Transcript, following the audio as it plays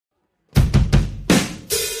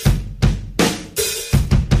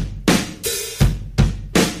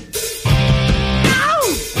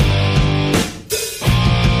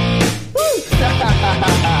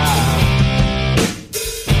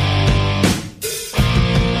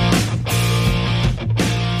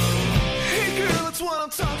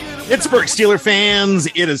Pittsburgh Steeler fans,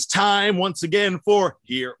 it is time once again for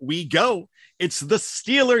Here We Go. It's the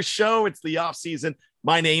Steelers show. It's the offseason.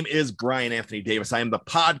 My name is Brian Anthony Davis. I am the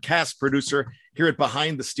podcast producer here at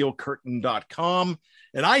BehindTheSteelCurtain.com.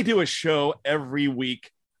 And I do a show every week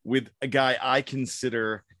with a guy I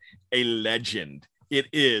consider a legend. It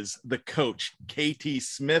is the coach, KT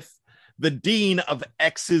Smith, the dean of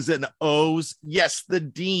X's and O's. Yes, the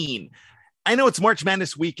dean. I know it's March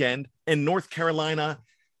Madness weekend, and North Carolina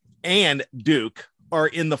and Duke are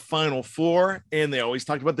in the Final Four, and they always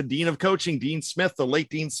talk about the dean of coaching, Dean Smith, the late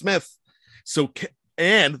Dean Smith. So,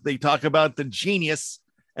 and they talk about the genius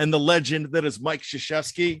and the legend that is Mike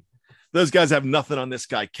Krzyzewski. Those guys have nothing on this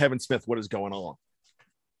guy. Kevin Smith, what is going on?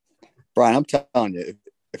 Brian, I'm telling you,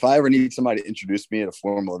 if I ever need somebody to introduce me at a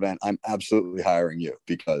formal event, I'm absolutely hiring you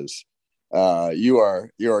because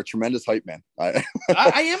you're a tremendous hype man. I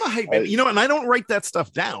am a hype man, and I don't write that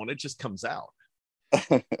stuff down. It just comes out.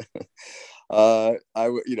 I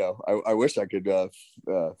wish I could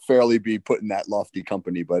fairly be put in that lofty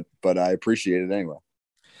company, but I appreciate it anyway.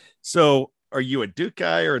 So are you a Duke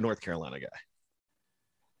guy or a North Carolina guy?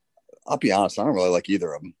 I'll be honest, I don't really like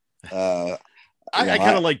either of them. I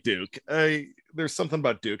kind of like Duke. There's something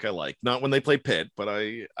about Duke I like, not when they play Pitt, but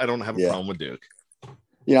I don't have a problem with Duke.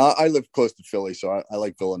 I live close to Philly, so I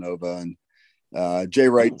like Villanova, and Jay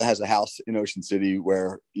Wright has a house in Ocean City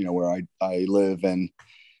where I live, and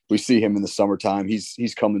we see him in the summertime.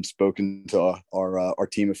 He's come and spoken to our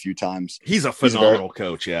team a few times. He's a phenomenal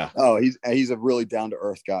coach. Yeah. Oh, he's a really down to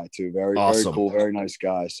earth guy too. Very, awesome. Very cool, very nice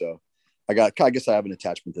guy. So I guess I have an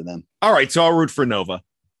attachment to them. All right. So I'll root for Nova.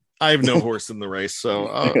 I have no horse in the race, so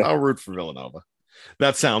I'll root for Villanova.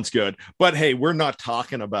 That sounds good. But hey, we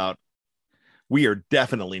are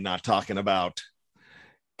definitely not talking about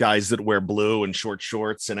guys that wear blue and short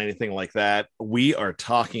shorts and anything like that. We are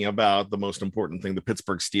talking about the most important thing, the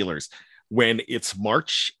Pittsburgh Steelers. When it's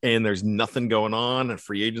March and there's nothing going on and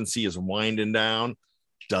free agency is winding down,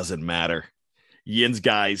 doesn't matter. Yin's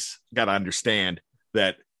guys got to understand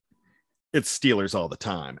that it's Steelers all the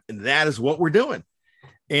time. And that is what we're doing.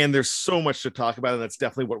 And there's so much to talk about, and that's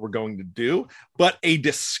definitely what we're going to do. But a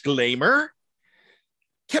disclaimer,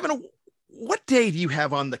 Kevin, what day do you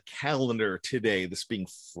have on the calendar today, this being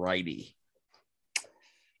Friday?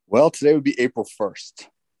 Well, today would be April 1st.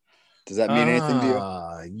 Does that mean anything to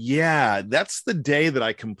you? Yeah, that's the day that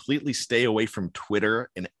I completely stay away from Twitter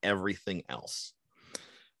and everything else.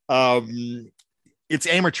 It's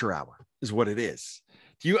amateur hour is what it is.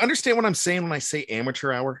 Do you understand what I'm saying when I say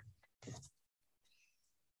amateur hour?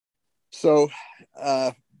 So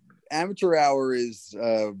amateur hour is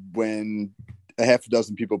when a half a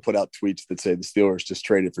dozen people put out tweets that say the Steelers just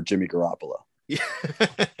traded for Jimmy Garoppolo. Yeah.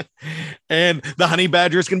 And the Honey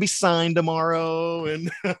Badger is going to be signed tomorrow and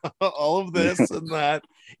all of this and that.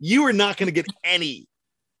 You are not going to get any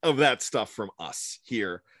of that stuff from us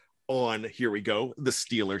here on Here We Go, the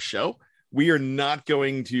Steelers show. We are not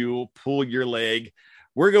going to pull your leg.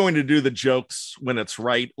 We're going to do the jokes when it's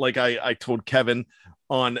right. Like I told Kevin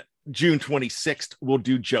on June 26th, we'll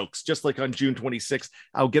do jokes. Just like on June 26th,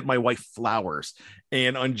 I'll get my wife flowers.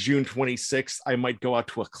 And on June 26th, I might go out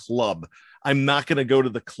to a club. I'm not going to go to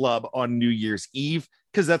the club on New Year's Eve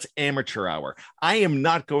because that's amateur hour. I am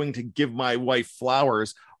not going to give my wife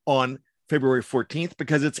flowers on February 14th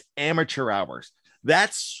because it's amateur hours.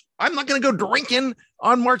 I'm not going to go drinking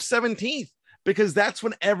on March 17th because that's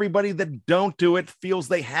when everybody that don't do it feels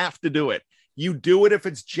they have to do it. You do it if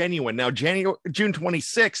it's genuine. Now, June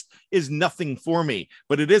 26th is nothing for me,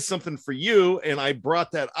 but it is something for you. And I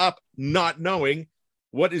brought that up not knowing.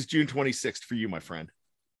 What is June 26th for you, my friend?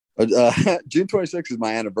 June 26th is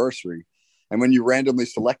my anniversary. And when you randomly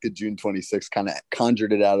selected June 26th, kind of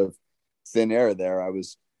conjured it out of thin air there, I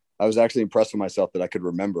was actually impressed with myself that I could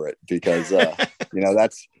remember it because,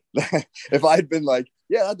 that's if I had been like,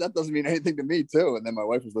 yeah, that doesn't mean anything to me too. And then my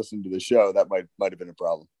wife was listening to the show, that might have been a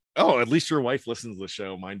problem. Oh, at least your wife listens to the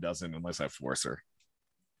show. Mine doesn't unless I force her.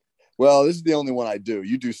 Well, this is the only one I do.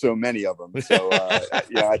 You do so many of them. So,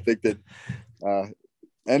 I think that, my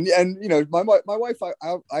wife, I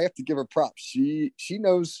have to give her props. She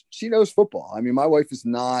knows football. I mean, my wife is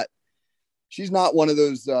she's not one of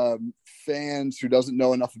those fans who doesn't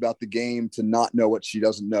know enough about the game to not know what she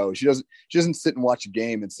doesn't know. She doesn't sit and watch a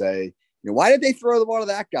game and say, why did they throw the ball to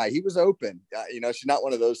that guy? He was open. She's not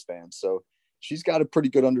one of those fans. So she's got a pretty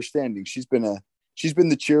good understanding. She's been the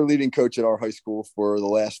cheerleading coach at our high school for the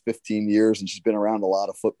last 15 years, and she's been around a lot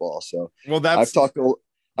of football. So I've talked to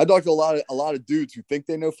a lot of dudes who think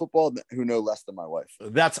they know football who know less than my wife.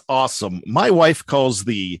 That's awesome. My wife calls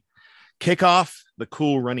the kickoff the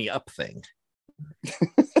cool runny up thing.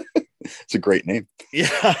 It's a great name.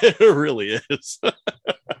 Yeah, it really is.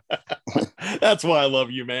 That's why I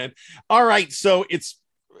love you, man. All right, so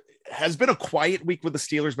has been a quiet week with the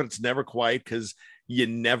Steelers, but it's never quiet because you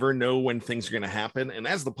never know when things are going to happen. And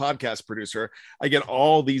as the podcast producer, I get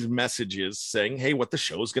all these messages saying, hey, what the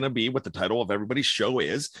show is going to be, what the title of everybody's show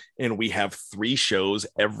is. And we have 3 shows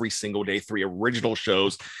every single day, 3 original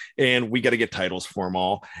shows, and we got to get titles for them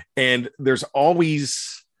all. And there's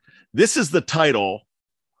always, this is the title,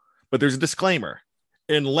 but there's a disclaimer,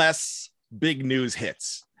 unless big news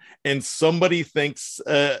hits. And somebody thinks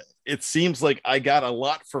it seems like I got a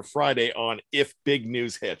lot for Friday on if big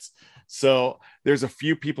news hits. So there's a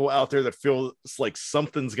few people out there that feel like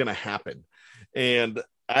something's going to happen. And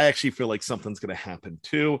I actually feel like something's going to happen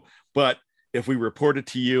too. But if we report it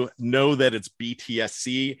to you, know that it's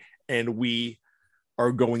BTSC and we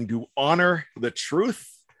are going to honor the truth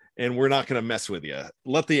and we're not going to mess with you.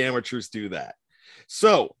 Let the amateurs do that.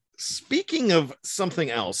 So speaking of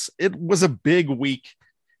something else, it was a big week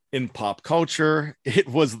in pop culture. It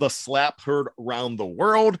was the slap heard around the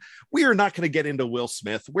world. We are not going to get into Will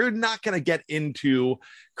Smith. We're not going to get into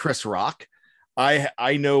Chris Rock.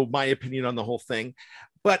 I know my opinion on the whole thing.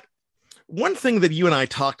 But one thing that you and I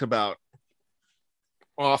talked about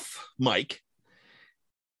off mic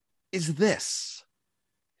is this.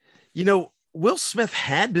 You know, Will Smith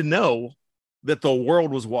had to know that the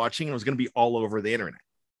world was watching and was going to be all over the internet.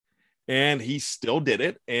 And he still did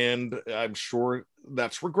it. And I'm sure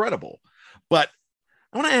that's regrettable. But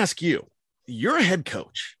I want to ask you, you're a head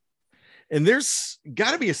coach, and there's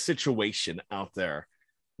got to be a situation out there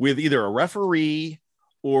with either a referee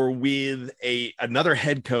or with another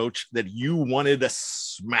head coach that you wanted to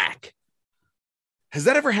smack. Has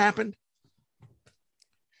that ever happened?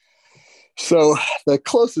 So the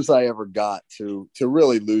closest I ever got to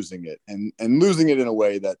really losing it and losing it in a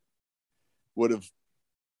way that would have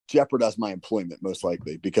jeopardized my employment most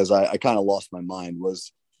likely, because I kind of lost my mind,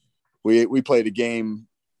 was we played a game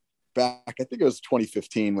back, I think it was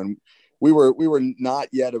 2015, when we were not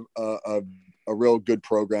yet a real good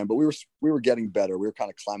program, but we were getting better. We were kind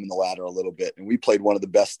of climbing the ladder a little bit, and we played one of the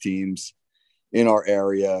best teams in our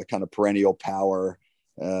area, kind of perennial power.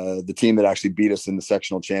 The team that actually beat us in the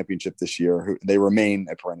sectional championship this year, they remain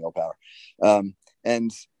a perennial power.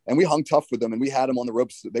 And we hung tough with them, and we had them on the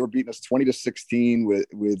ropes. They were beating us 20-16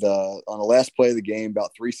 with on the last play of the game,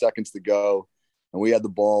 about 3 seconds to go. And we had the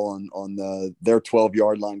ball on their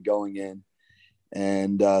 12-yard line going in,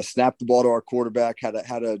 and snapped the ball to our quarterback, had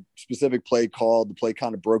a specific play called. The play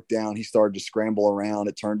kind of broke down. He started to scramble around.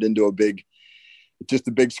 It turned into a big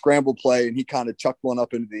scramble play, and he kind of chucked one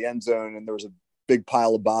up into the end zone, and there was a big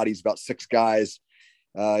pile of bodies, about 6 guys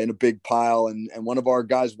in a big pile. And one of our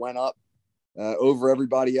guys went up over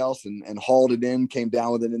everybody else and hauled it in, came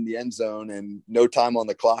down with it in the end zone, and no time on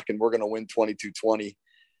the clock, and we're going to win 22-20.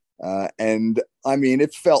 And I mean,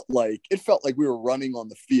 it felt like we were running on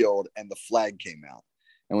the field and the flag came out.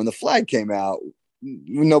 And when the flag came out,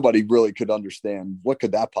 nobody really could understand what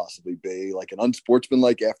could that possibly be, like an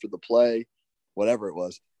unsportsmanlike after the play, whatever it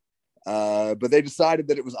was. But they decided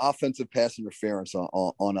that it was offensive pass interference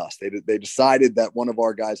on us. They decided that one of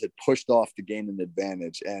our guys had pushed off to gain an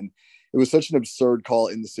advantage. And it was such an absurd call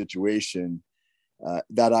in the situation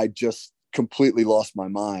that I just completely lost my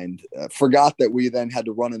mind. Forgot that we then had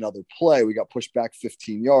to run another play. We got pushed back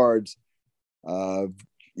 15 yards.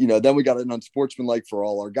 Then we got an unsportsmanlike for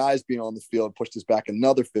all our guys being on the field, pushed us back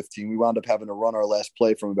another 15. We wound up having to run our last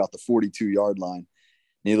play from about the 42-yard line.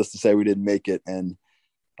 Needless to say, we didn't make it. And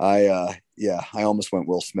I almost went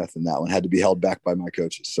Will Smith in that one. Had to be held back by my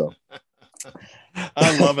coaches. So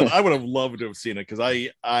I love it. I would have loved to have seen it, because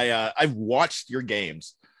I've watched your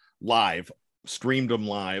games live, streamed them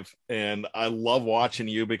live, and I love watching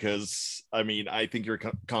you because I mean, I think you're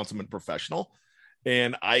a consummate professional,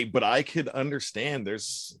 and I could understand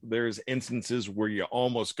there's instances where you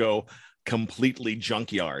almost go completely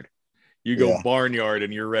junkyard. You go barnyard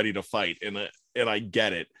and you're ready to fight, and I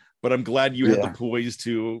get it. But I'm glad you had the poise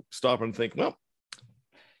to stop and think, well,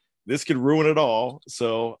 this could ruin it all.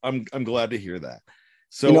 So I'm glad to hear that.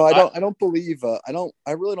 So I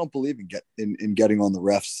really don't believe in getting on the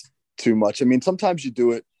refs too much. I mean, sometimes you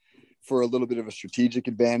do it for a little bit of a strategic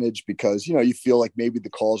advantage because, you feel like maybe the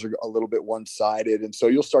calls are a little bit one-sided. And so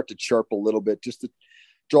you'll start to chirp a little bit just to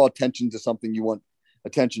draw attention to something you want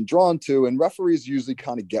attention drawn to. And referees usually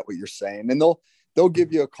kind of get what you're saying, and they'll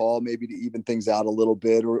give you a call maybe to even things out a little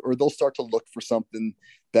bit, or they'll start to look for something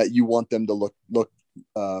that you want them to look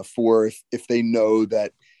for if they know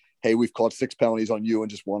that, hey, we've called 6 penalties on you and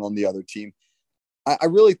just 1 on the other team.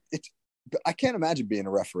 I can't imagine being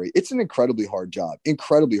a referee. It's an incredibly hard job,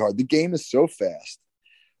 incredibly hard. The game is so fast.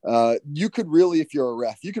 You could really, if you're a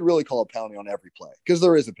ref, you could really call a penalty on every play because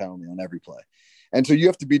there is a penalty on every play. And so you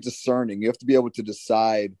have to be discerning. You have to be able to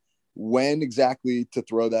decide when exactly to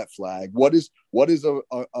throw that flag. What is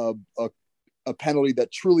a penalty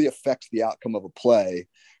that truly affects the outcome of a play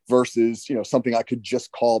versus, something I could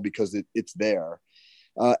just call because it's there.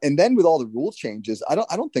 And then with all the rule changes, I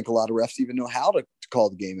don't think a lot of refs even know how to call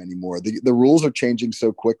the game anymore. The rules are changing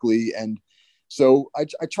so quickly. And so I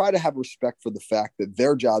try to have respect for the fact that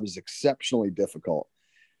their job is exceptionally difficult.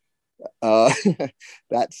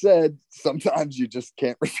 That said, sometimes you just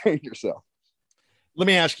can't restrain yourself. Let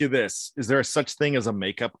me ask you this. Is there a such thing as a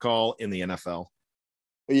makeup call in the NFL?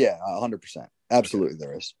 Yeah, 100%. Absolutely,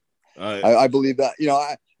 there is. I believe that,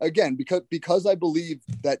 because I believe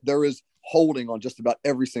that there is holding on just about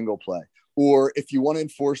every single play. Or if you want to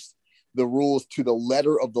enforce the rules to the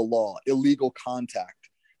letter of the law, illegal contact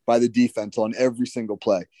by the defense on every single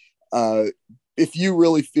play. If you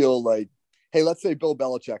really feel like, hey, let's say Bill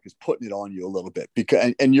Belichick is putting it on you a little bit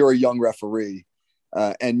because, and you're a young referee,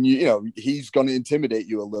 and he's going to intimidate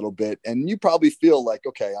you a little bit, and you probably feel like,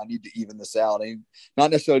 okay, I need to even this out, and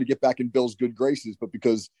not necessarily to get back in Bill's good graces, but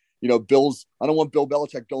because I don't want Bill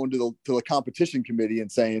Belichick going to the competition committee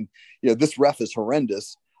and saying, this ref is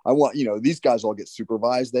horrendous. I want, these guys all get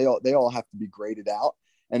supervised. They all have to be graded out.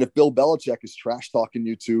 And if Bill Belichick is trash talking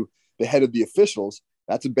you to the head of the officials,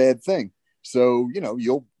 that's a bad thing. So,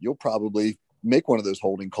 you'll probably make one of those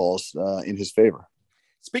holding calls in his favor.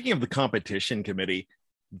 Speaking of the competition committee,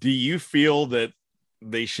 do you feel that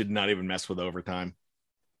they should not even mess with overtime?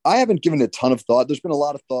 I haven't given it a ton of thought. There's been a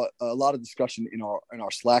lot of discussion in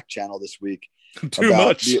our Slack channel this week. Too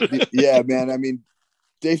much. Yeah, man. I mean,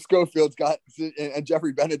 Dave Schofield's got and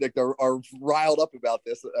Jeffrey Benedict are riled up about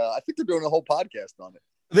this. I think they're doing a whole podcast on it.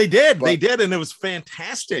 They did, and it was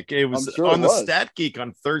fantastic. It was on the Stat Geek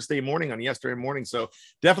on Thursday morning, on yesterday morning. So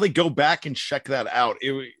definitely go back and check that out.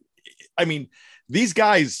 These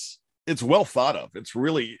guys, it's well thought of. It's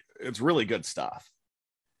really good stuff.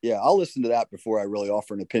 Yeah, I'll listen to that before I really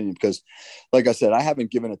offer an opinion because, like I said, I haven't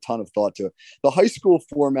given a ton of thought to it. The high school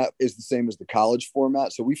format is the same as the college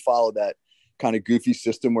format, so we follow that kind of goofy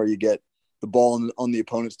system where you get the ball on the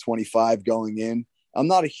opponent's 25 going in. I'm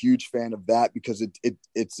not a huge fan of that because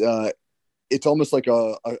it's almost like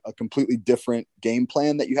a completely different game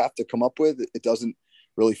plan that you have to come up with. It doesn't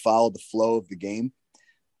really follow the flow of the game.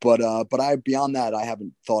 But beyond that, I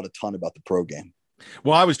haven't thought a ton about the pro game.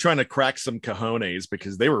 Well, I was trying to crack some cojones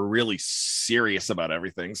because they were really serious about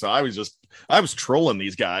everything. So I was trolling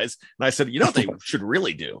these guys. And I said, what they should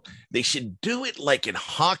really do? They should do it like in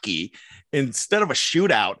hockey. Instead of a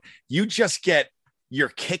shootout, you just get your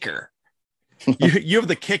kicker. You have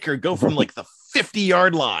the kicker go from like the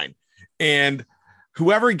 50-yard line. And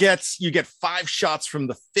you get 5 shots from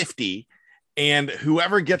the 50. And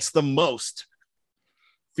whoever gets the most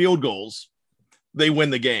field goals, they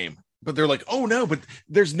win the game. But they're like, oh no, but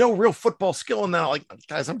there's no real football skill in that. Like,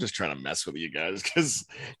 guys, I'm just trying to mess with you guys because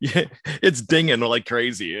it's dinging like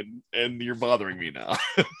crazy, and you're bothering me now.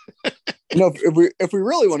 If we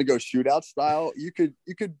really want to go shootout style, you could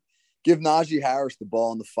give Najee Harris the ball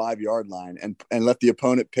on the 5-yard line and let the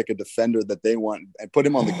opponent pick a defender that they want and put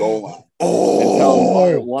him on the goal line. And tell them,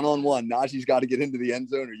 all right, 1-on-1, Najee's got to get into the end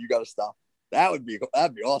zone or you got to stop. That'd be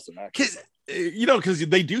awesome, actually. Because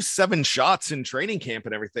they do 7 shots in training camp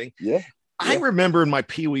and everything. Yeah. I remember in my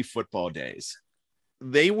Pee Wee football days,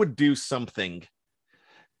 they would do something,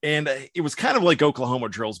 and it was kind of like Oklahoma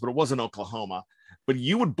drills, but it wasn't Oklahoma. But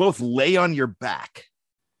you would both lay on your back,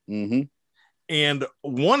 and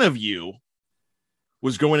one of you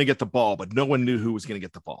was going to get the ball, but no one knew who was going to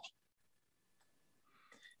get the ball.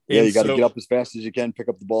 Yeah, you got to get up as fast as you can, pick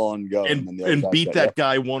up the ball, and go, and beat that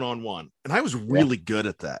guy 1-on-1. And I was really good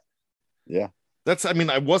at that. Yeah.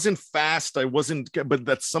 I wasn't fast. But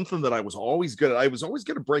that's something that I was always good at. I was always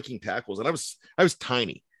good at breaking tackles. And I was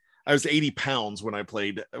tiny. I was 80 pounds when I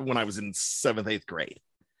was in 7th, 8th grade.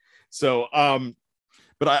 So,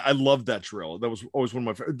 but I loved that drill. That was always one of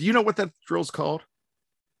my favorite. Do you know what that drill's called?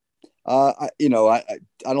 I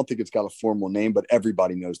don't think it's got a formal name, but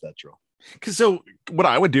everybody knows that drill. So what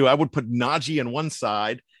I would do, I would put Najee on one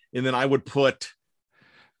side, and then I would put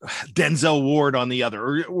Denzel Ward on the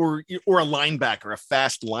other, or a linebacker, a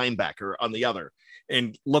fast linebacker on the other,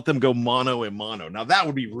 and let them go mano a mano. Now that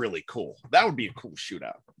would be really cool. That would be a cool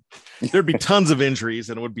shootout. There'd be tons of injuries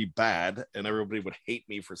and it would be bad and everybody would hate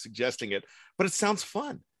me for suggesting it, but it sounds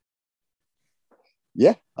fun.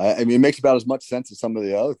 Yeah. I mean, it makes about as much sense as some of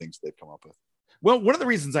the other things they've come up with. Well, one of the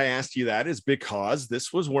reasons I asked you that is because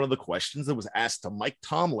this was one of the questions that was asked to Mike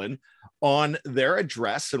Tomlin on their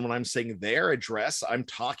address. And when I'm saying their address, I'm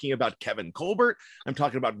talking about Kevin Colbert. I'm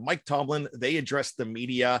talking about Mike Tomlin. They addressed the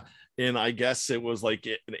media in, I guess it was like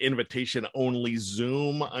an invitation only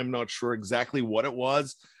Zoom. I'm not sure exactly what it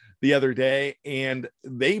was the other day. And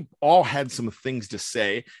they all had some things to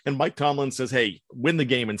say. And Mike Tomlin says, hey, win the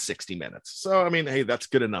game in 60 minutes. So, I mean, hey, that's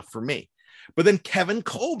good enough for me. But then Kevin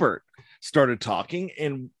Colbert started talking,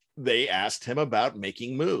 and they asked him about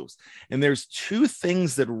making moves. And there's two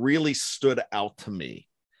things that really stood out to me.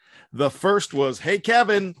 The first was, hey,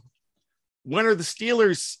 Kevin, when are the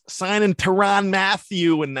Steelers signing Tyrann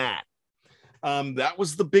Mathieu and that? That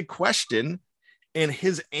was the big question. And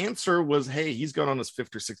his answer was, hey, he's gone on his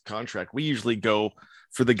 5th or 6th contract. We usually go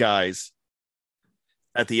for the guys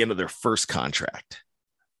at the end of their first contract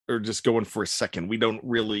or just going for a second. We don't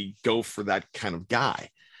really go for that kind of guy.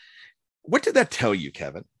 What did that tell you,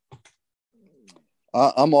 Kevin?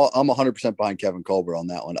 I'm 100% behind Kevin Colbert on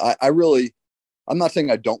that one. I'm not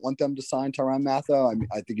saying I don't want them to sign Tyrann Mathieu. I mean,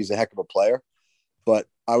 I think he's a heck of a player, but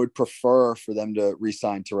I would prefer for them to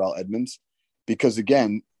re-sign Terrell Edmunds because,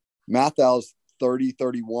 again, Mathieu's 30,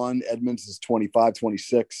 31. Edmunds is 25,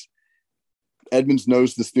 26. Edmunds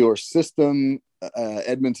knows the Steelers system.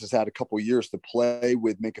 Edmunds has had a couple years to play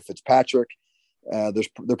with Minkah Fitzpatrick.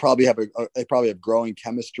 They probably have growing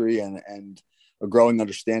chemistry and a growing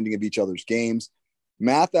understanding of each other's games.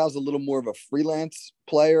 Mathieu's a little more of a freelance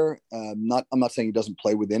player. I'm not saying he doesn't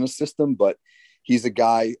play within a system, but he's a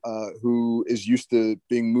guy who is used to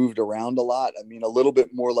being moved around a lot. I mean, a little bit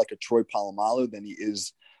more like a Troy Polamalu than he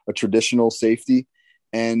is a traditional safety.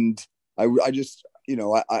 And I just,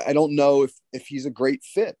 I don't know if he's a great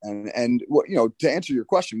fit. And what, to answer your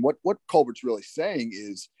question, what Colbert's really saying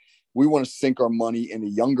is we want to sink our money in a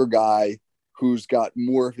younger guy who's got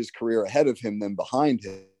more of his career ahead of him than behind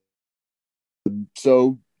him.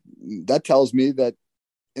 So that tells me that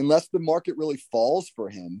unless the market really falls for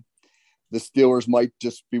him, the Steelers might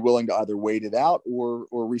just be willing to either wait it out or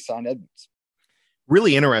re-sign Edmunds.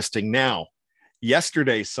 Really interesting. Now,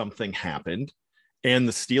 yesterday something happened, and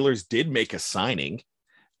the Steelers did make a signing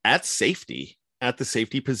at safety, at the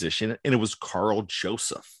safety position, and it was Karl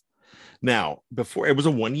Joseph. Now, before it was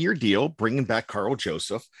a 1-year deal, bringing back Karl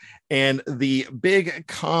Joseph, and the big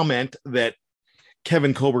comment that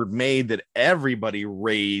Kevin Colbert made that everybody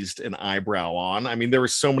raised an eyebrow on. I mean, there were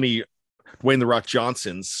so many Dwayne "The Rock"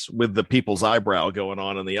 Johnsons with the people's eyebrow going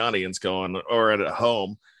on in the audience or at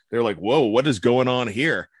home. They're like, whoa, what is going on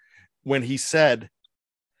here? When he said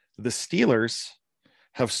the Steelers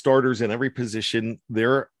have starters in every position,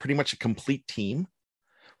 they're pretty much a complete team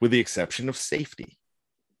with the exception of safety.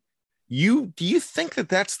 Do you think that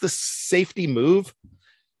that's the safety move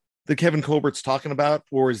that Kevin Colbert's talking about,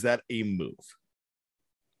 or is that a move?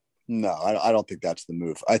 No, I don't think that's the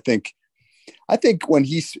move. I think when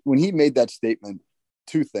he made that statement,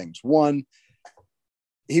 two things. One,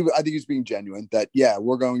 I think he's being genuine that, yeah,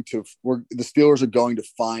 the Steelers are going to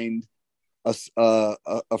find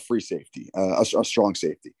a free safety, a strong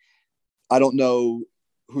safety. I don't know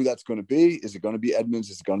who that's going to be. Is it going to be Edmunds?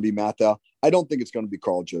 Is it going to be Mathieu? I don't think it's going to be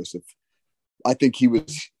Karl Joseph. I think he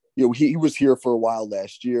was here for a while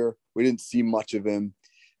last year. We didn't see much of him.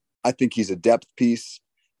 I think he's a depth piece.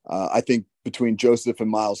 I think between Joseph and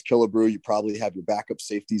Miles Killebrew, you probably have your backup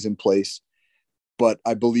safeties in place. But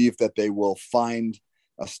I believe that they will find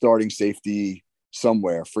a starting safety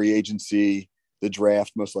somewhere, free agency, the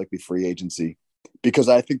draft, most likely free agency, because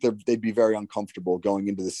I think they'd be very uncomfortable going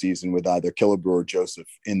into the season with either Killebrew or Joseph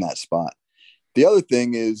in that spot. The other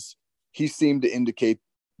thing is he seemed to indicate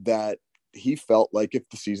that he felt like if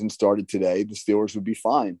the season started today, the Steelers would be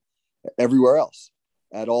fine everywhere else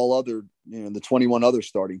at all other, the 21 other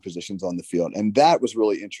starting positions on the field. And that was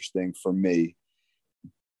really interesting for me,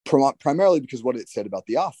 primarily because what it said about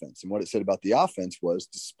the offense. And what it said about the offense was,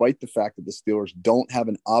 despite the fact that the Steelers don't have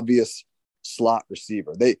an obvious slot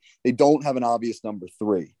receiver, they don't have an obvious number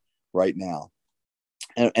 3 right now,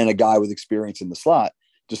 and a guy with experience in the slot.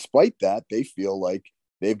 Despite that, they feel like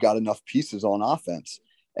they've got enough pieces on offense.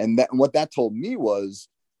 And what that told me was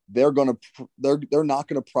they're not going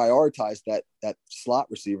to prioritize that slot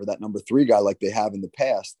receiver, that number 3 guy, like they have in the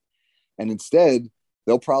past. And instead,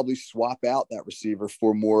 they'll probably swap out that receiver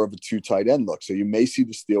for more of a 2 tight end look. So you may see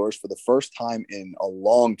the Steelers for the first time in a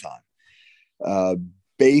long time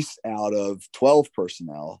base out of 12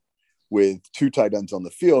 personnel with 2 tight ends on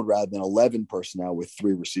the field rather than 11 personnel with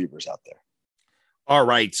 3 receivers out there. All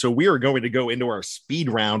right, so we are going to go into our speed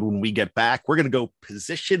round when we get back. We're going to go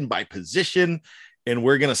position by position, and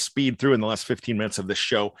we're going to speed through in the last 15 minutes of this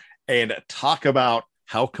show and talk about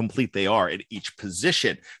how complete they are at each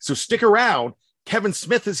position. So stick around. Kevin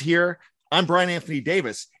Smith is here. I'm Brian Anthony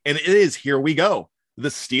Davis, and it is Here We Go, the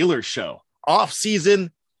Steelers Show,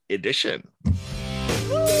 off-season edition.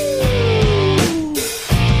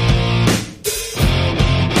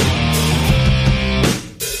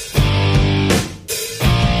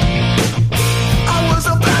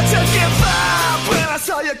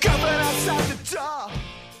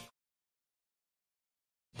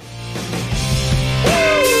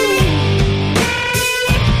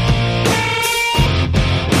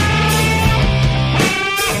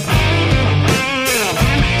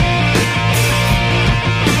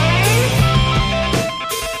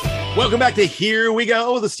 Welcome back to Here We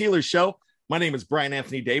Go, the Steelers Show. My name is Brian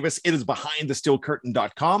Anthony Davis. It is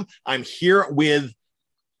BehindTheSteelCurtain.com. I'm here with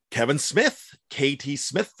Kevin Smith, KT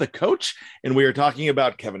Smith, the coach, and we are talking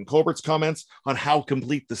about Kevin Colbert's comments on how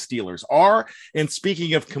complete the Steelers are. And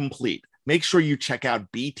speaking of complete, make sure you check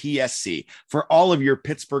out BTSC for all of your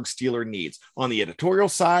Pittsburgh Steeler needs on the editorial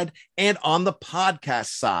side and on the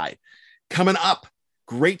podcast side. Coming up,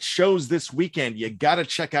 great shows this weekend. You got to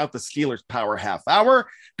check out the Steelers Power Half Hour.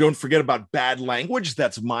 Don't forget about Bad Language.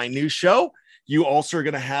 That's my new show. You also are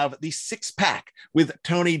going to have the Six Pack with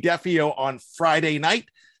Tony Defeo on Friday night.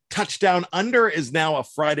 Touchdown Under is now a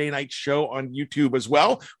Friday night show on YouTube as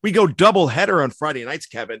well. We go double header on Friday nights,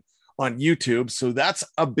 Kevin, on YouTube. So that's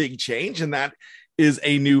a big change, and that is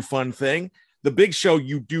a new fun thing. The big show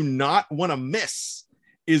you do not want to miss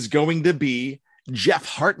is going to be Jeff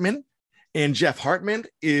Hartman. And Jeff Hartman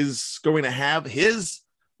is going to have his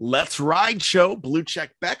Let's Ride show, Blue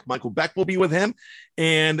Check Beck. Michael Beck will be with him.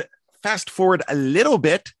 And fast forward a little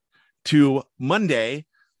bit to Monday,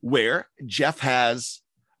 where Jeff has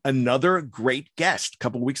another great guest. A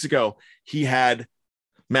couple of weeks ago, he had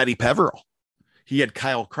Matty Peveril. He had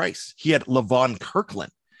Kyle Kreis. He had Levon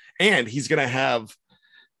Kirkland. And he's going to have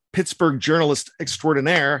Pittsburgh journalist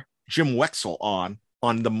extraordinaire Jim Wexell on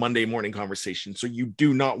the Monday morning conversation. So you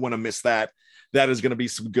do not want to miss that. That is going to be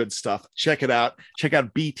some good stuff. Check it out. Check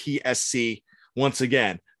out BTSC. Once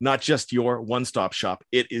again, not just your one-stop shop.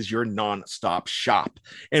 It is your non-stop shop.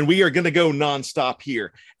 And we are going to go non-stop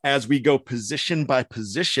here as we go position by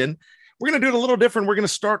position. We're going to do it a little different. We're going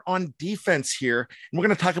to start on defense here. And we're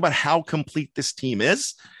going to talk about how complete this team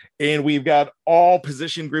is. And we've got all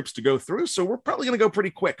position groups to go through. So we're probably going to go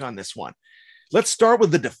pretty quick on this one. Let's start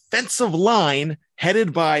with the defensive line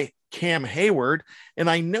headed by Cam Hayward. And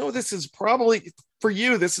I know this is probably, for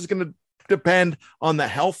you, this is going to depend on the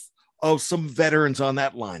health of some veterans on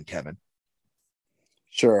that line, Kevin.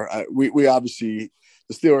 Sure. We obviously,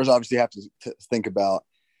 the Steelers obviously have to think about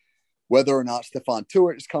whether or not Stephon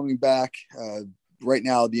Tuitt is coming back. Right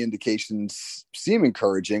now, the indications seem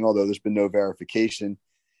encouraging, although there's been no verification.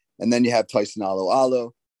 And then you have Tyson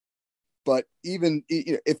Alualu. But even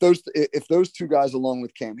if those two guys along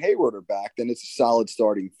with Cam Hayward are back, then it's a solid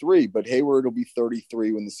starting three. But Hayward will be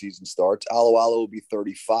 33 when the season starts. Alualu will be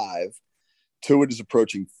 35. Tuitt is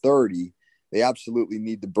approaching 30. They absolutely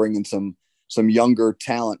need to bring in some younger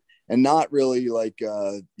talent, and not really like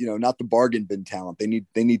not the bargain bin talent.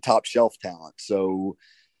 They need top shelf talent. So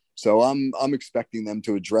I'm expecting them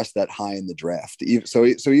to address that high in the draft. So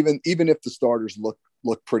even if the starters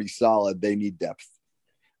look pretty solid, they need depth.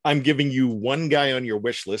 I'm giving you one guy on your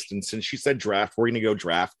wish list, and since you said draft, we're going to go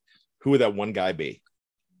draft. Who would that one guy be?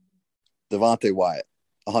 Devontae Wyatt,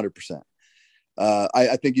 100%.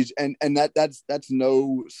 I think he's and that's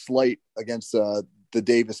no slight against the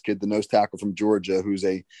Davis kid, the nose tackle from Georgia, who's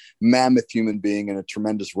a mammoth human being and a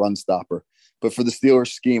tremendous run stopper. But for the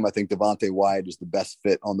Steelers scheme, I think Devontae Wyatt is the best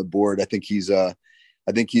fit on the board. I think he's in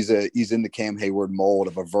the Cam Hayward mold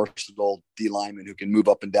of a versatile D lineman who can move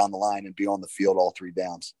up and down the line and be on the field all three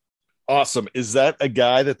downs. Awesome. Is that a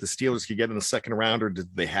guy that the Steelers could get in the second round, or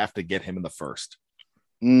did they have to get him in the first?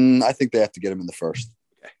 I think they have to get him in the first.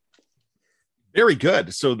 Okay. Very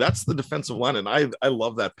good. So that's the defensive line, and I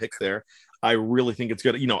love that pick there. I really think it's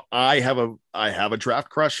good. I have a draft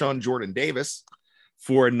crush on Jordan Davis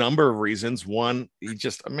for a number of reasons. One, he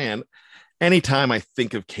just, man, anytime I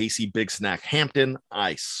think of Casey Big Snack Hampton,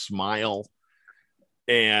 I smile.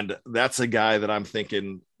 And that's a guy that I'm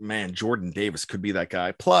thinking, man, Jordan Davis could be that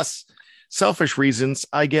guy. Plus, selfish reasons,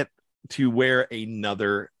 I get to wear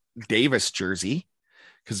another Davis jersey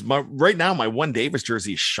because right now my one Davis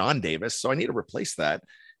jersey is Sean Davis. So I need to replace that.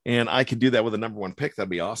 And I could do that with a number one pick. That'd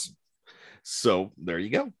be awesome. So there you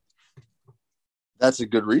go. That's a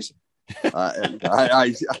good reason. It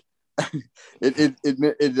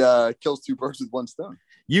kills two birds with one stone.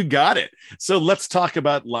 You got it. So let's talk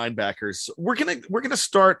about linebackers. We're gonna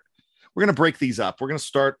break these up. We're gonna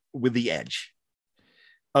start with the edge.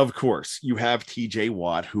 Of course, you have TJ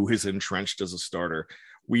Watt, who is entrenched as a starter.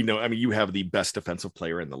 We know, I mean, you have the best defensive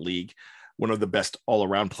player in the league, one of the best all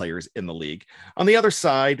around players in the league. On the other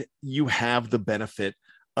side, you have the benefit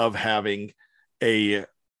of having a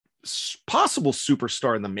possible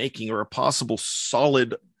superstar in the making or a possible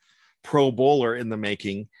solid Pro Bowler in the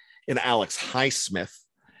making in Alex Highsmith.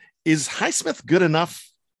 Is Highsmith good enough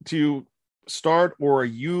to start, or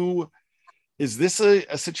is this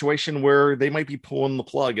a situation where they might be pulling the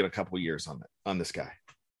plug in a couple of years on this guy?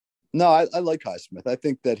 No, I like Highsmith. I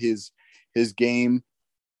think that his game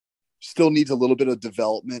still needs a little bit of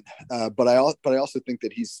development, but I also think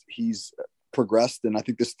that he's progressed, and I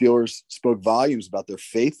think the Steelers spoke volumes about their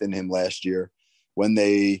faith in him last year when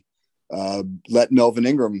they let Melvin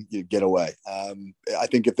Ingram get away. I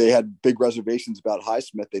think if they had big reservations about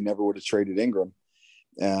Highsmith, they never would have traded Ingram.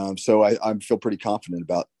 So I feel pretty confident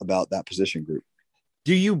about that position group.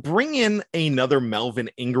 Do you bring in another Melvin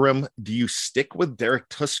Ingram? Do you stick with Derek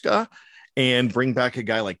Tuszka and bring back a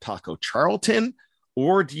guy like Taco Charlton,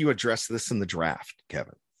 or do you address this in the draft,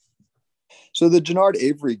 Kevin? So the Jannard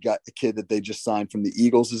Avery kid that they just signed from the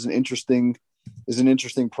Eagles is an interesting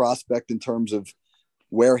prospect in terms of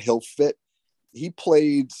where he'll fit. He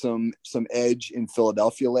played some edge in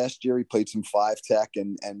Philadelphia last year. He played some 5-tech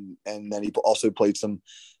and then he also played some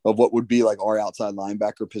of what would be like our outside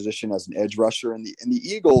linebacker position as an edge rusher. And the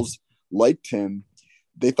Eagles liked him.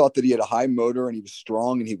 They thought that he had a high motor and he was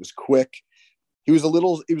strong and he was quick. He was a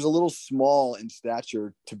little small in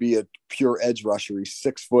stature to be a pure edge rusher. He's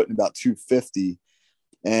 6 foot and about 250.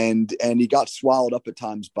 And he got swallowed up at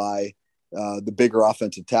times by the bigger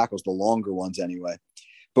offensive tackles, the longer ones anyway.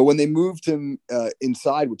 But when they moved him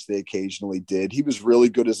inside, which they occasionally did, he was really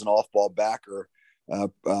good as an off-ball backer,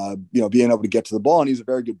 being able to get to the ball, and he's a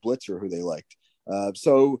very good blitzer who they liked.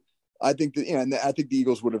 So I think that, and I think the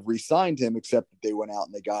Eagles would have re-signed him, except that they went out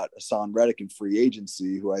and they got Hassan Reddick in free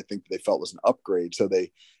agency, who I think they felt was an upgrade. So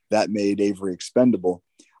that made Avery expendable.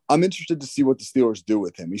 I'm interested to see what the Steelers do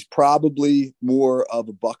with him. He's probably more of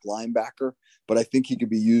a buck linebacker, but I think he could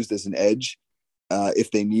be used as an edge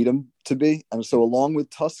if they need him to be. And so along with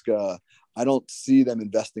Tuszka, I don't see them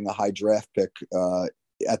investing a high draft pick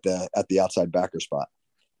at the outside backer spot.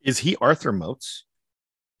 Is he Arthur Moats?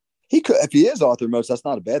 He could, if he is Arthur Moats, that's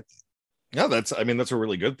not a bad thing. No, that's a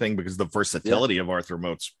really good thing, because the versatility of Arthur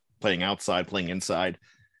Moats, playing outside, playing inside.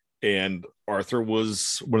 And Arthur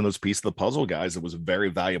was one of those pieces of the puzzle guys that was very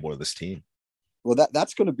valuable to this team. Well,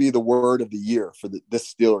 that's going to be the word of the year for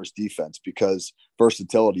this Steelers defense, because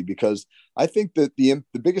versatility, because I think that the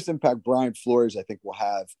biggest impact Brian Flores, I think, will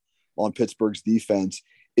have on Pittsburgh's defense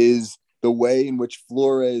is the way in which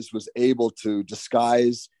Flores was able to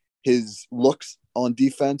disguise his looks on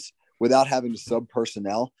defense without having to sub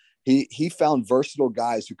personnel. He found versatile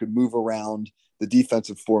guys who could move around the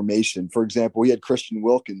defensive formation. For example, he had Christian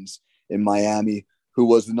Wilkins in Miami, who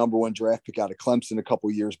was the number 1 draft pick out of Clemson a couple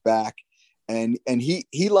years back. And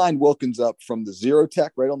he lined Wilkins up from the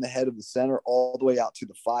 0-tech right on the head of the center all the way out to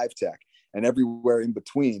the 5-tech and everywhere in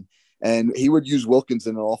between. And he would use Wilkins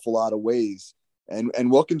in an awful lot of ways.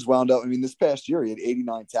 And Wilkins wound up, I mean, this past year, he had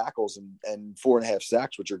 89 tackles and 4.5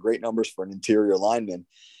 sacks, which are great numbers for an interior lineman.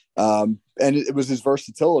 And it was his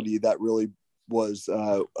versatility that really was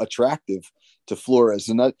attractive to Flores.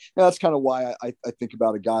 And that's kind of why I think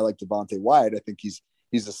about a guy like Devontae Wyatt. I think he's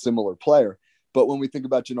a similar player. But when we think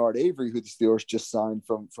about Jannard Avery, who the Steelers just signed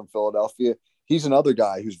from Philadelphia, he's another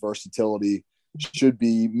guy whose versatility should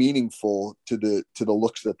be meaningful to the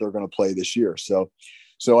looks that they're going to play this year. So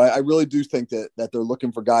I really do think that they're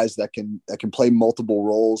looking for guys that can play multiple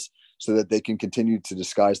roles so that they can continue to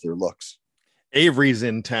disguise their looks. Avery's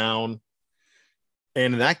in town,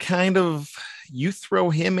 and that kind of, you throw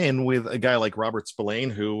him in with a guy like Robert Spillane,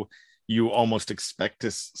 who you almost expect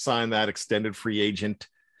to sign that extended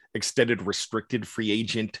restricted free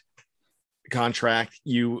agent contract.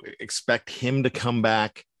 You expect him to come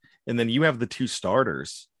back, and then you have the 2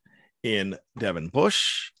 starters in Devin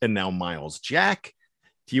Bush and now Miles Jack.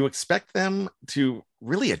 Do you expect them to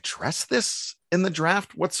really address this in the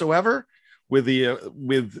draft whatsoever,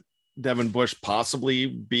 with Devin Bush possibly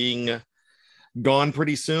being gone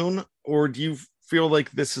pretty soon, or do you feel like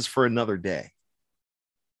this is for another day?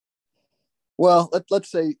 Well, let's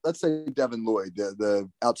say Devin Lloyd, the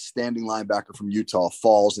outstanding linebacker from Utah,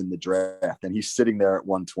 falls in the draft and he's sitting there at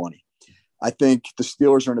 120. I think the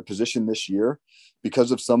Steelers are in a position this year,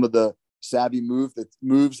 because of some of the savvy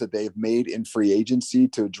moves that they've made in free agency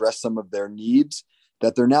to address some of their needs,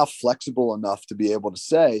 that they're now flexible enough to be able to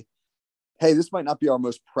say, hey, this might not be our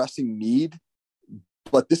most pressing need,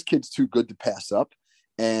 but this kid's too good to pass up.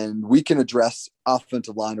 and we can address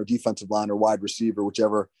offensive line or defensive line or wide receiver,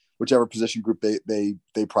 whichever position group they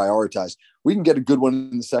prioritize. We can get a good one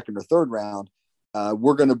in the second or third round.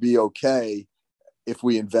 We're going to be okay if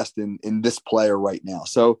we invest in this player right now.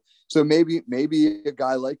 So maybe a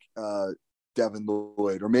guy like Devin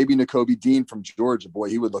Lloyd, or maybe Nakobe Dean from Georgia. Boy,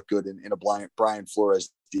 he would look good in a Brian Flores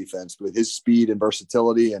defense with his speed and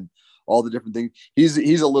versatility and all the different things.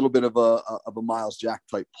 He's a little bit of a Miles Jack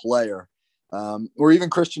type player. Or even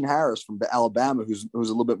Christian Harris from Alabama, who's a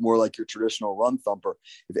little bit more like your traditional run thumper.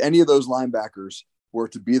 If any of those linebackers were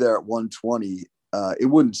to be there at 120, it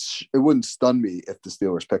wouldn't stun me if the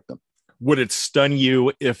Steelers picked them. Would it stun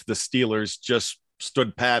you if the Steelers just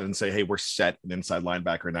stood pat and say, hey, we're set an inside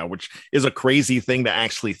linebacker now, which is a crazy thing to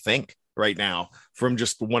actually think right now from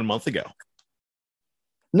just 1 month ago?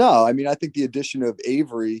 No, I mean, I think the addition of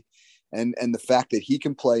Avery and the fact that he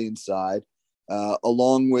can play inside,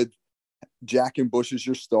 along with Jack and Bush as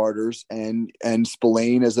your starters and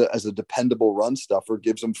Spillane as a dependable run stuffer,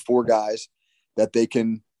 gives them four guys that they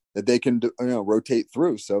can rotate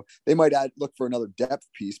through. So they might look for another depth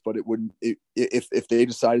piece, but it wouldn't, if they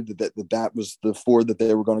decided that was the four that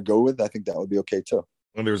they were going to go with, I think that would be okay too.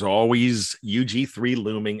 And there's always UG3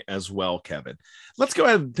 looming as well, Kevin. Let's go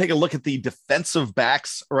ahead and take a look at the defensive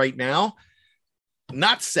backs right now.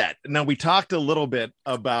 Not set. Now, we talked a little bit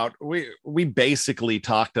about, we basically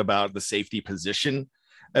talked about the safety position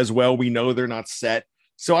as well. We know they're not set.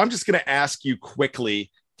 So I'm just going to ask you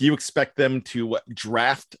quickly, do you expect them to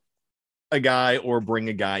draft a guy or bring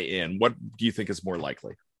a guy in? What do you think is more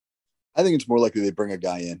likely? I think it's more likely they bring a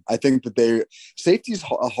guy in. I think that safety is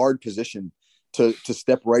a hard position to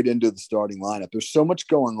step right into the starting lineup. There's so much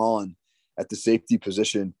going on at the safety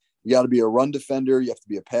position. You got to be a run defender. You have to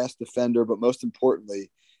be a pass defender. But most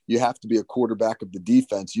importantly, you have to be a quarterback of the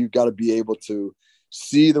defense. You've got to be able to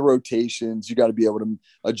see the rotations. You got to be able to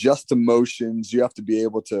adjust to motions. You have to be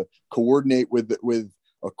able to coordinate with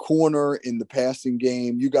a corner in the passing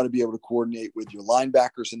game. You got to be able to coordinate with your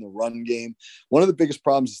linebackers in the run game. One of the biggest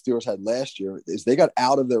problems the Steelers had last year is they got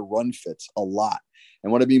out of their run fits a lot.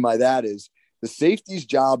 And what I mean by that is the safety's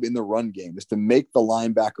job in the run game is to make the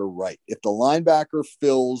linebacker right. If the linebacker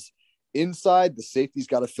fills inside, the safety's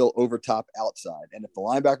got to fill over top outside. And if the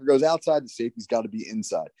linebacker goes outside, the safety's got to be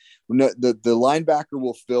inside. The linebacker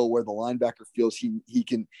will fill where the linebacker feels he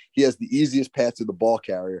has the easiest path to the ball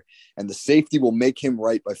carrier, and the safety will make him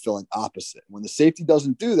right by filling opposite. When the safety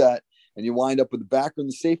doesn't do that, and you wind up with the backer and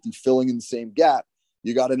the safety filling in the same gap,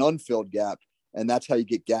 you got an unfilled gap, and that's how you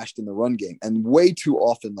get gashed in the run game. And way too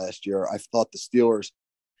often last year, I thought the Steelers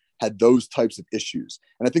had those types of issues.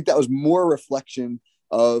 And I think that was more a reflection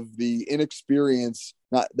of the inexperience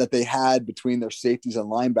that they had between their safeties and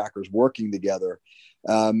linebackers working together.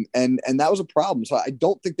 And that was a problem. So I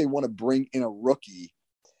don't think they want to bring in a rookie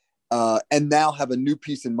and now have a new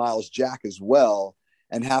piece in Miles Jack as well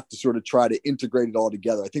and have to sort of try to integrate it all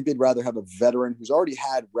together. I think they'd rather have a veteran who's already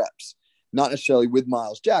had reps, not necessarily with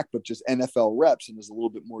Miles Jack, but just NFL reps and is a little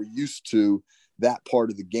bit more used to that part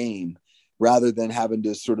of the game rather than having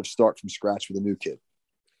to sort of start from scratch with a new kid.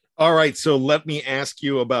 All right, so let me ask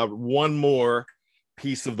you about one more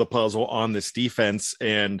piece of the puzzle on this defense.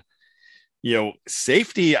 And,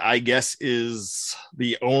 safety, I guess, is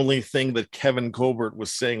the only thing that Kevin Colbert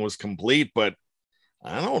was saying was complete, but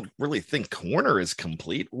I don't really think corner is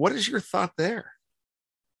complete. What is your thought there?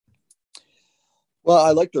 Well,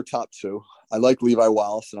 I like their top two. I like Levi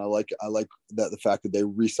Wallace, and I like that the fact that they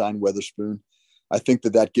re-signed Witherspoon. I think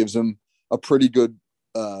that gives them a pretty good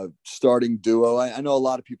starting duo. I know a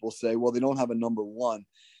lot of people say, well, they don't have a number one.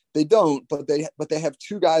 They don't, but they have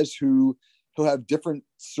two guys who have different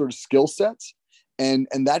sort of skill sets, and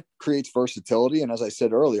that creates versatility. And as I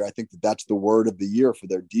said earlier, I think that's the word of the year for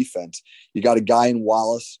their defense. You got a guy in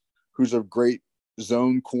Wallace who's a great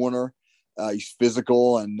zone corner. He's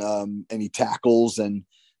physical and he tackles, and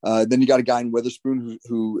then you got a guy in Witherspoon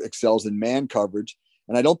who excels in man coverage.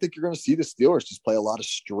 And I don't think you're going to see the Steelers just play a lot of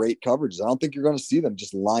straight coverages. I don't think you're going to see them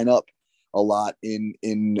just line up a lot in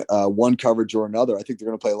one coverage or another. I think they're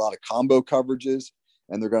going to play a lot of combo coverages,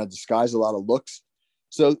 and they're going to disguise a lot of looks.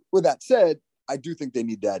 So with that said, I do think they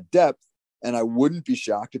need that depth, and I wouldn't be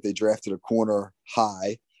shocked if they drafted a corner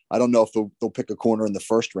high. I don't know if they'll pick a corner in the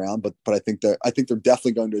first round, but I think they're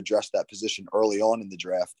definitely going to address that position early on in the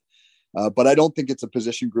draft. But I don't think it's a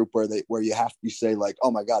position group where you have to say like,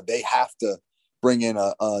 oh my God, they have to bring in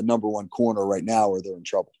a number one corner right now or they're in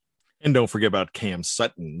trouble. And don't forget about Cam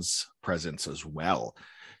Sutton's presence as well.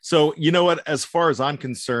 So, you know what, as far as I'm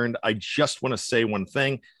concerned, I just want to say one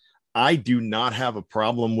thing. I do not have a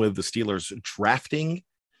problem with the Steelers drafting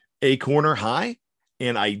a corner high.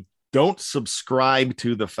 And I don't subscribe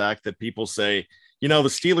to the fact that people say, the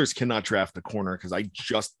Steelers cannot draft a corner, because I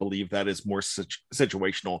just believe that is more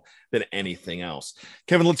situational than anything else.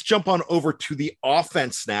 Kevin, let's jump on over to the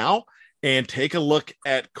offense now and take a look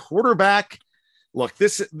at quarterback. Look,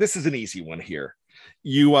 this is an easy one here.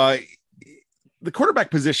 The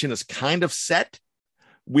quarterback position is kind of set,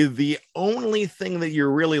 with the only thing that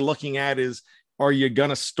you're really looking at is, are you going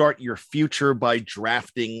to start your future by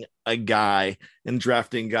drafting a guy in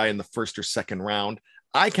the first or second round?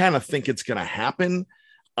 I kind of think it's going to happen.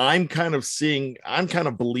 I'm kind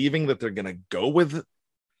of believing that they're going to go with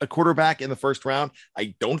a quarterback in the first round.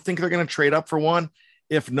 I don't think they're going to trade up for one.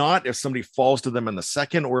 If not, if somebody falls to them in the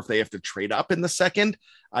second, or if they have to trade up in the second,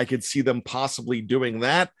 I could see them possibly doing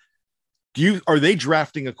that. Are they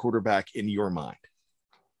drafting a quarterback in your mind?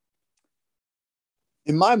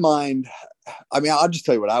 In my mind, I mean, I'll just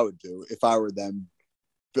tell you what I would do if I were them,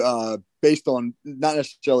 based on not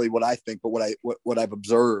necessarily what I think, but what I've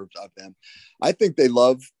observed of them. I think they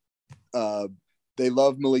love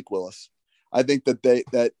Malik Willis. I think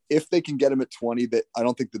that if they can get him at 20, that I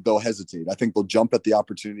don't think that they'll hesitate. I think they'll jump at the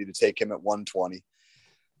opportunity to take him at 120.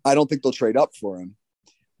 I don't think they'll trade up for him.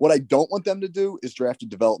 What I don't want them to do is draft a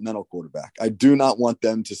developmental quarterback. I do not want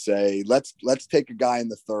them to say, let's take a guy in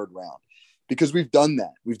the third round, because we've done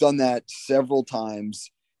that. We've done that several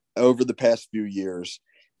times over the past few years.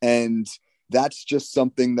 And that's just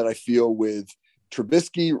something that I feel with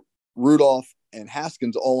Trubisky, Rudolph, and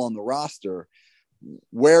Haskins all on the roster.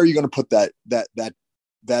 Where are you going to put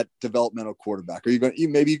that developmental quarterback? Are you going to,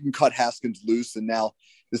 maybe you can cut Haskins loose and now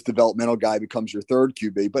this developmental guy becomes your third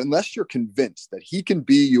QB, but unless you're convinced that he can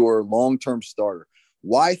be your long-term starter,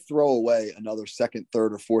 why throw away another second,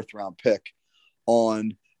 third, or fourth round pick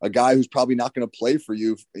on a guy who's probably not going to play for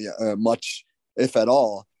you much, if at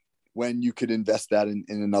all, when you could invest that in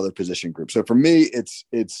another position group? So for me,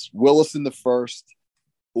 it's Willis in the first,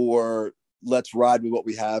 or let's ride with what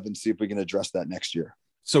we have and see if we can address that next year.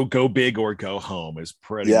 So go big or go home is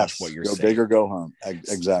pretty much what you're saying. Go big or go home.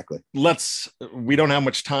 Exactly. We don't have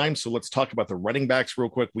much time, so let's talk about the running backs real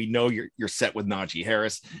quick. We know you're set with Najee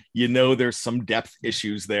Harris. There's some depth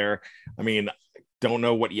issues there. I mean, don't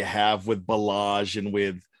know what you have with Balaj and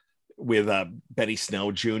with Benny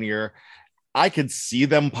Snell Jr. I could see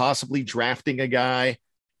them possibly drafting a guy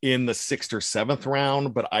in the 6th or 7th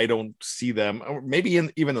round, but I don't see them, or maybe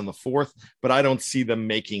even in the 4th, but I don't see them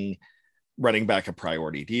making running back a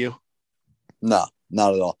priority. Do you? No,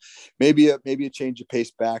 not at all. Maybe a change of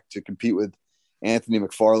pace back to compete with Anthony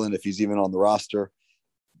McFarland if he's even on the roster,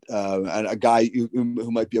 and a guy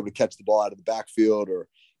who might be able to catch the ball out of the backfield or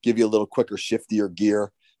give you a little quicker, shiftier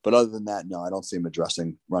gear. But other than that, no, I don't see him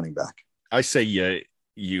addressing running back. I say you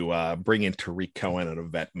bring in Tariq Cohen at a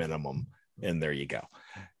vet minimum, and there you go.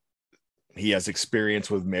 He has experience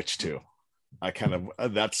with Mitch too.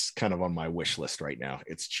 That's kind of on my wish list right now.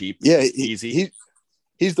 It's cheap. Yeah, it's easy.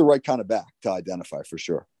 He's the right kind of back to identify for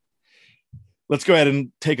sure. Let's go ahead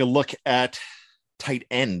and take a look at tight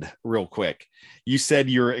end real quick. You said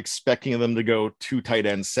you're expecting them to go 2 tight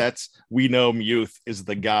end sets. We know Muth is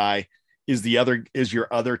the guy. Is your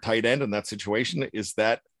other tight end in that situation? Is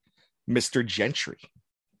that Mr. Gentry?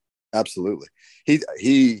 Absolutely.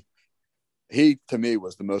 He to me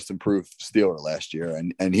was the most improved Steeler last year,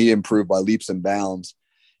 and he improved by leaps and bounds,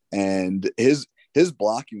 and his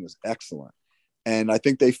blocking was excellent. And I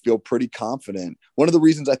think they feel pretty confident. One of the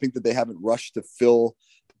reasons I think that they haven't rushed to fill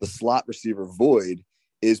the slot receiver void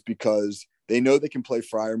is because they know they can play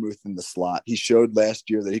Freiermuth in the slot. He showed last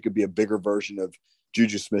year that he could be a bigger version of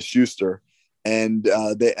Juju Smith-Schuster. And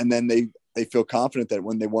they feel confident that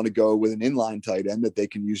when they want to go with an inline tight end, that they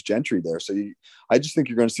can use Gentry there. So I just think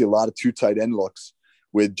you're going to see a lot of 2 tight end looks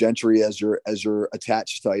with Gentry as your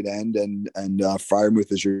attached tight end and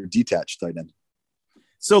Freiermuth as your detached tight end.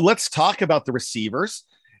 So let's talk about the receivers,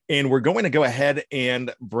 and we're going to go ahead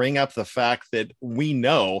and bring up the fact that we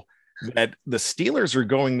know that the Steelers are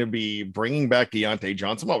going to be bringing back Deontay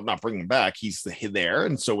Johnson. Well, not bringing back, he's there,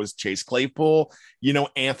 and so is Chase Claypool.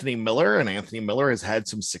 Anthony Miller, and Anthony Miller has had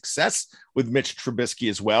some success with Mitch Trubisky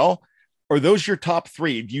as well. Are those your top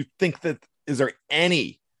 3? Do you think that is there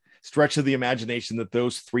any stretch of the imagination that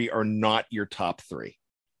those 3 are not your top 3?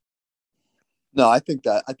 No, I think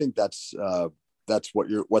that's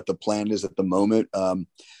what the plan is at the moment.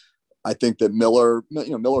 I think that Miller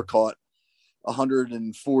caught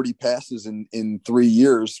 140 passes in 3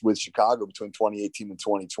 years with Chicago between 2018 and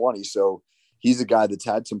 2020. So he's a guy that's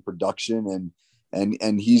had some production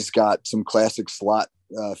and he's got some classic slot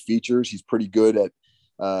features. He's pretty good at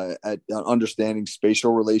understanding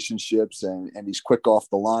spatial relationships and he's quick off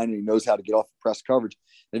the line and he knows how to get off the press coverage.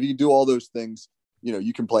 And if you can do all those things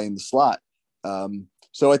you can play in the slot.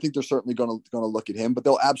 So I think they're certainly going to look at him, but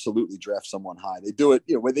they'll absolutely draft someone high. They do it,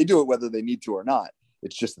 they do it whether they need to or not.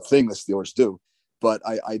 It's just the thing the Steelers do. But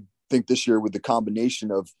I think this year with the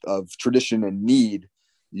combination of tradition and need,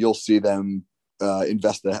 you'll see them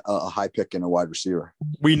invest a high pick in a wide receiver.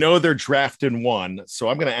 We know they're drafting one, so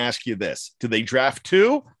I'm going to ask you this: do they draft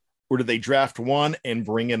two, or do they draft one and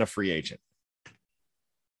bring in a free agent?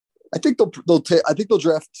 I think they'll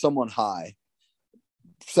draft someone high,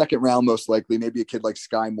 second round most likely. Maybe a kid like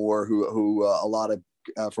Sky Moore, who a lot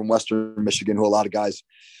of from Western Michigan, who a lot of guys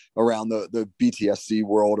around the BTSC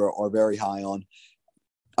world are very high on.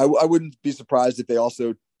 I wouldn't be surprised if they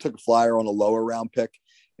also took a flyer on a lower round pick.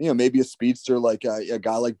 Maybe a speedster like a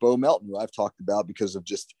guy like Bo Melton, who I've talked about because of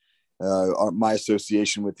just my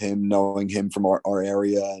association with him, knowing him from our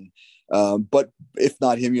area. And but if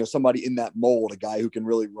not him, somebody in that mold, a guy who can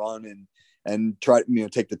really run and try to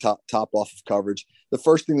take the top off of coverage. The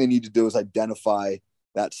first thing they need to do is identify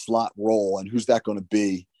that slot role and who's that going to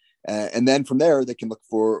be, and then from there they can look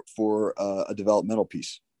for a developmental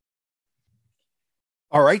piece.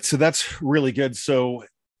 All right, so that's really good. So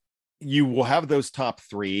you will have those top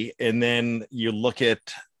three, and then you look at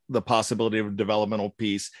the possibility of a developmental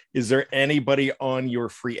piece. Is there anybody on your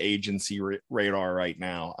free agency radar right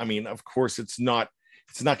now? I mean, of course, it's not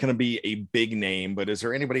going to be a big name, but is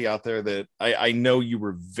there anybody out there that I know you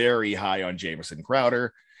were very high on Jamison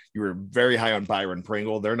Crowder? You were very high on Byron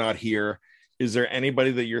Pringle. They're not here. Is there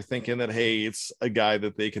anybody that you're thinking that, hey, it's a guy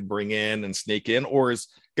that they could bring in and sneak in, or is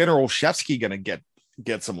Gunnar Olszewski going to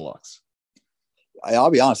get some looks?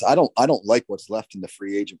 I'll be honest. I don't like what's left in the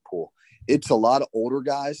free agent pool. It's a lot of older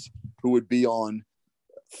guys who would be on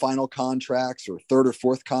final contracts or third or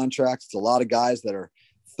fourth contracts. It's a lot of guys that are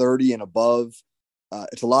 30 and above.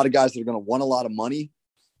 It's a lot of guys that are going to want a lot of money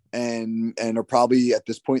and are probably at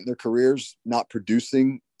this point in their careers not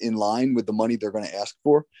producing in line with the money they're going to ask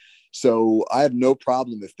for. So I have no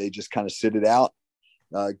problem if they just kind of sit it out,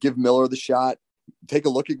 give Miller the shot. Take a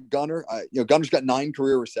look at Gunnar. Gunnar's got 9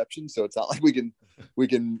 career receptions, so it's not like we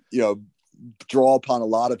can draw upon a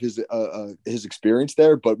lot of his experience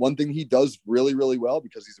there. But one thing he does really, really well,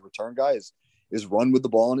 because he's a return guy, is run with the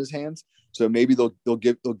ball in his hands. So maybe they'll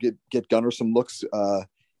get Gunnar some looks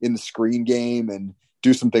in the screen game and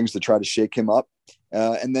do some things to try to shake him up,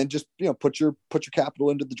 and then just put your capital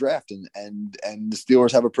into the draft. And the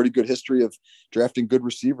Steelers have a pretty good history of drafting good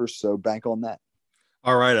receivers, so bank on that.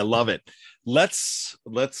 All right, I love it. Let's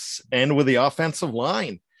end with the offensive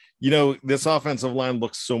line. This offensive line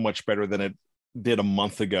looks so much better than it did a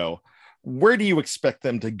month ago. Where do you expect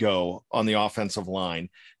them to go on the offensive line?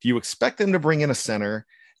 Do you expect them to bring in a center?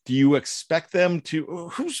 Do you expect them to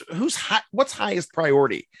who's high, what's highest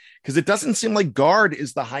priority? Because it doesn't seem like guard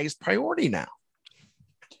is the highest priority now.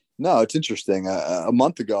 No, it's interesting. A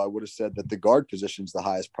month ago, I would have said that the guard position is the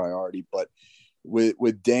highest priority, but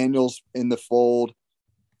with Daniels in the fold,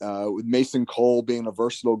 with Mason Cole being a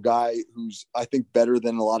versatile guy who's, I think, better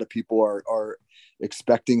than a lot of people are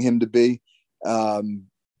expecting him to be. Kevin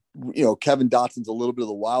Dotson's a little bit of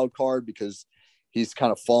the wild card because he's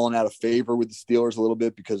kind of fallen out of favor with the Steelers a little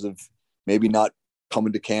bit because of maybe not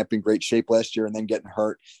coming to camp in great shape last year and then getting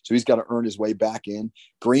hurt. So he's got to earn his way back in.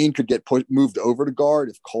 Green could get moved over to guard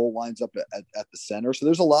if Cole winds up at the center. So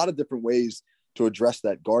there's a lot of different ways to address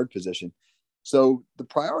that guard position. So the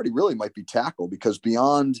priority really might be tackle, because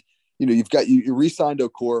beyond, you re-signed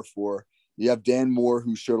Okorafor, you have Dan Moore,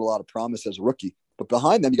 who showed a lot of promise as a rookie, but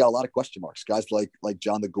behind them, you got a lot of question marks, guys like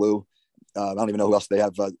John the Glue. I don't even know who else they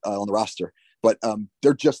have on the roster, but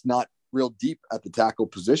they're just not real deep at the tackle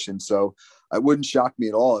position. So it wouldn't shock me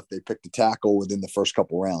at all if they picked a tackle within the first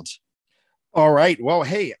couple rounds. All right. Well,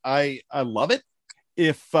 hey, I love it.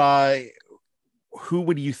 Who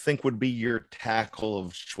would you think would be your tackle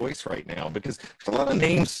of choice right now? Because there's a lot of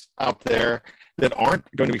names out there that aren't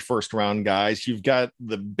going to be first round guys. You've got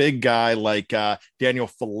the big guy like Daniel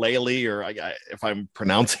Falele, or if I'm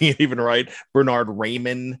pronouncing it even right, Bernard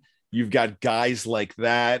Raymond. You've got guys like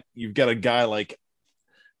that. You've got a guy like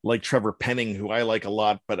Trevor Penning, who I like a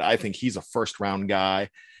lot, but I think he's a first round guy.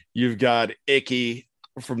 You've got Ickey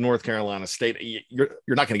from North Carolina State. You're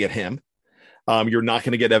not going to get him. You're not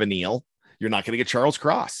going to get Evan Neal. You're not going to get Charles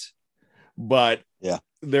Cross, but yeah,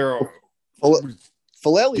 there are.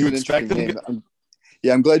 Falele is an interesting name.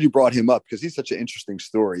 I'm glad you brought him up because he's such an interesting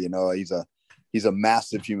story. He's a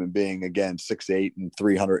massive human being. Again, 6'8" and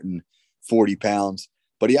 340 pounds,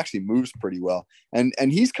 but he actually moves pretty well. And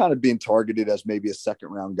he's kind of being targeted as maybe a second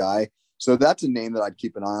round guy. So that's a name that I'd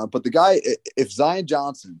keep an eye on. But the guy, if Zion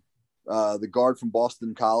Johnson, the guard from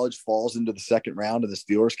Boston College, falls into the second round and the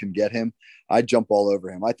Steelers can get him, I'd jump all over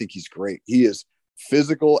him. I think he's great. He is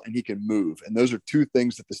physical, and he can move. And those are two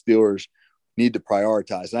things that the Steelers need to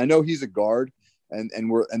prioritize. And I know he's a guard, and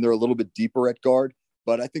they're a little bit deeper at guard,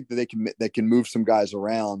 but I think that they can move some guys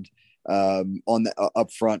around on the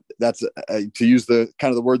up front. That's to use the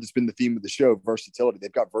kind of the word that's been the theme of the show, versatility.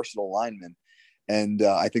 They've got versatile linemen. And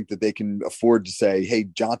I think that they can afford to say, hey,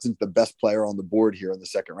 Johnson's the best player on the board here in the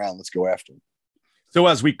second round. Let's go after him. So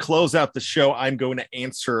as we close out the show, I'm going to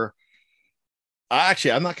answer.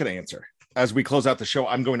 Actually, I'm not going to answer. As we close out the show,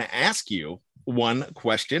 I'm going to ask you one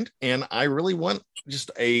question, and I really want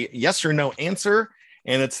just a yes or no answer.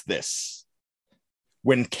 And it's this.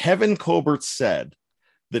 When Kevin Colbert said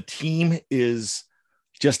the team is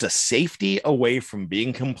just a safety away from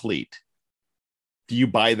being complete, do you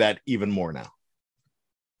buy that even more now?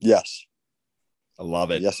 Yes. I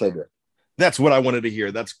love it. Yes, I do. That's what I wanted to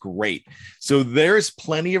hear. That's great. So there's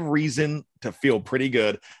plenty of reason to feel pretty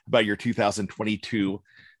good about your 2022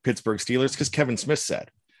 Pittsburgh Steelers because Kevin Smith said.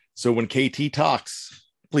 So when KT talks,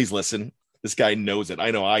 please listen. This guy knows it. I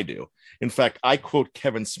know I do. In fact, I quote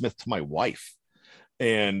Kevin Smith to my wife,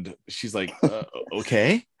 and she's like,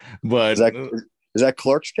 okay. But is that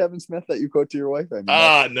Clerks Kevin Smith that you quote to your wife? I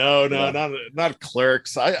mean, no, not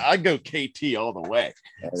Clerks. I go KT all the way.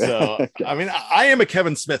 So, okay. I mean, I am a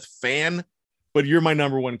Kevin Smith fan, but you're my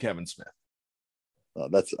number one Kevin Smith.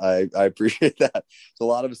 I appreciate that. There's a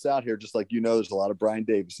lot of us out here, just like there's a lot of Brian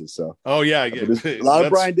Davises. So, a lot of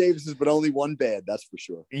Brian Davises, but only one bad. That's for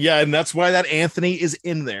sure. Yeah, and that's why that Anthony is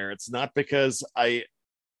in there. It's not because I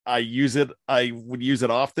use it. I would use it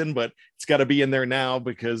often, but it's got to be in there now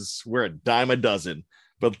because we're a dime a dozen.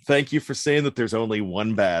 But thank you for saying that there's only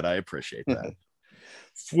one bad. I appreciate that.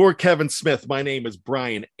 For Kevin Smith, my name is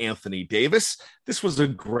Brian Anthony Davis. This was a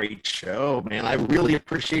great show, man. I really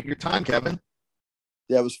appreciate your time, Kevin.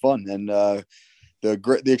 Yeah, it was fun. And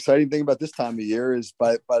the exciting thing about this time of year is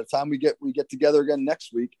by the time we get together again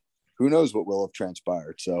next week, who knows what will have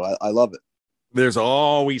transpired. So I love it. There's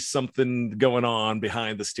always something going on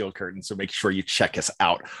behind the steel curtain. So make sure you check us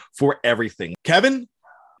out for everything. Kevin,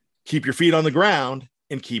 keep your feet on the ground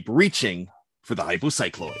and keep reaching for the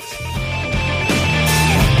hypocycloids.